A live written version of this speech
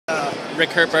Ric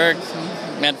Hjertberg,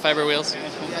 Madfiber wheels.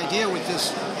 The idea with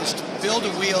this is to build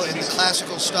a wheel in the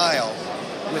classical style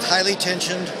with highly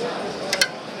tensioned,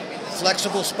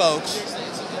 flexible spokes,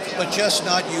 but just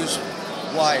not use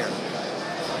wire.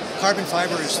 Carbon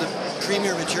fiber is the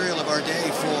premier material of our day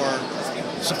for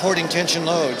supporting tension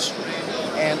loads,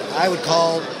 and I would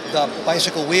call the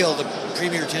bicycle wheel the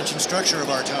premier tension structure of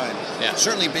our time. Yeah.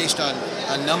 Certainly based on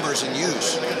numbers and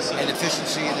use, and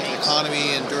efficiency and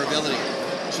economy and durability.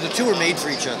 So the two are made for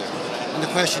each other. And the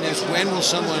question is, when will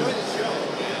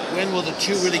the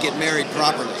two really get married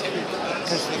properly?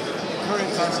 Because the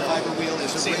current carbon fiber wheel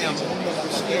is a rim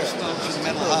with steel spokes and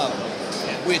metal hub,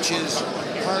 which is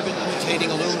carbon imitating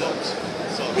aluminum,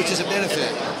 which is a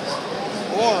benefit.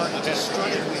 Or it's a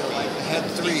strutted wheel like the Head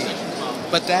 3,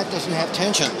 but that doesn't have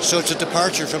tension, so it's a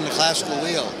departure from the classical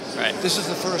wheel. Right. This is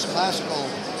the first classical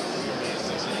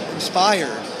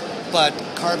inspired, but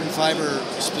carbon fiber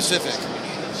specific.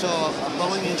 So a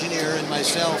Boeing engineer and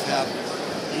myself have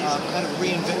kind of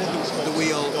reinvented the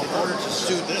wheel in order to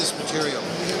suit this material.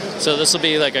 So this will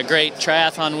be like a great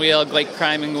triathlon wheel, great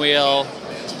climbing wheel.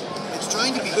 It's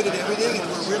trying to be good at everything, and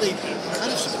we're really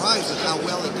kind of surprised with how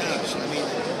well it does. I mean,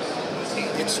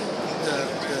 it's the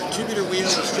tubular wheel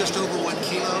is just over 1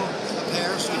 kilo a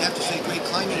pair, so you'd have to say great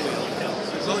climbing wheel.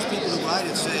 Most people who ride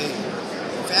it say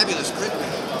fabulous crit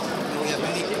wheel. We have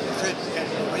many crit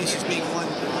races being won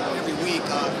every week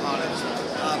on it.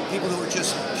 People who are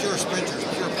just pure sprinters,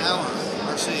 pure power,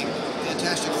 are saying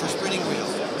fantastic for sprinting wheel.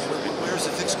 Where's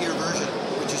the fixed gear version,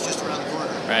 which is just around the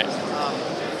corner? Right.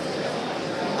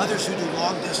 Others who do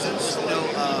long distance,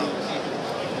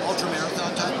 ultra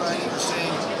marathon type riding, are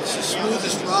saying it's the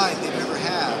smoothest ride they've ever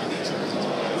had,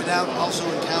 without also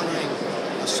encountering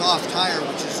a soft tire,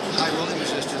 which is high rolling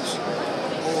resistance,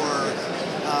 or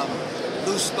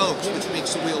loose spokes, which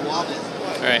makes the wheel wobbly.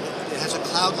 Right. It has a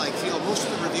cloud-like feel. Most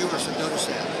of the reviewers have noticed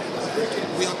that.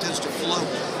 The wheel tends to float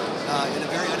in a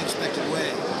very unexpected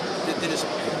way. That is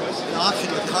an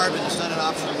option with carbon. It's not an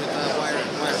option with wire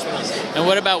spokes. And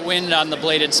what about wind on the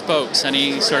bladed spokes?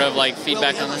 Any sort of like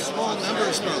feedback on that? A small number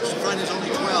of spokes. The front is only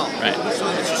 12. Right. So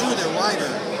it's true they're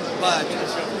wider, but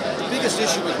the biggest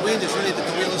issue with wind is really that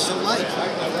the wheel is so light.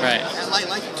 Right. And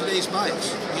like today's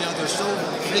bikes. They're so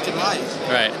freaking light.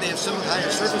 Right. And they have so much higher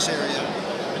surface area.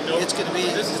 It's going to be,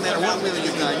 no matter what wheel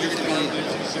you've got, you're going to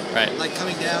be like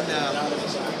coming down to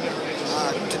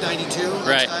 92 on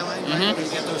right. Skyline, Mm-hmm. right? When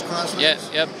you get those crosswinds. Yeah,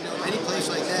 yep. Any place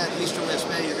like that, East or West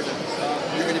Bay,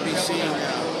 you're going to be seeing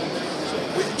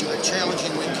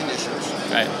challenging wind conditions.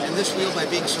 Right. And this wheel, by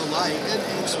being so light, and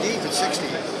it's deep at 60,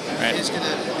 right. It's going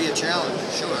to be a challenge,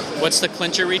 sure. What's the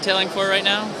clincher retailing for right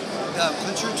now? The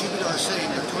clincher tubular same,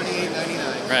 they're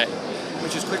 $28.99. Right.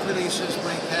 Which is quick releases,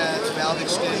 brake pads, valve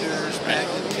extenders,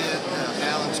 magnet kit,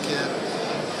 balance kit,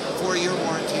 4-year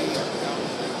warranty,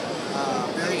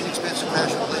 very inexpensive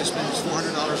crash replacement. It's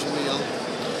 $400 a wheel.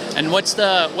 And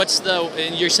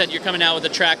and you said you're coming out with a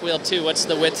track wheel too. What's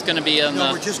the width going to be on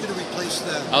No, we're just going to replace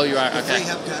the, oh, you are? the okay. 3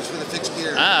 hub guts with a fixed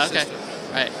gear okay. system.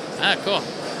 Right. Cool.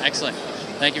 Excellent.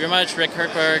 Thank you very much, Ric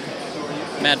Hjertberg,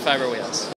 Madfiber Wheels.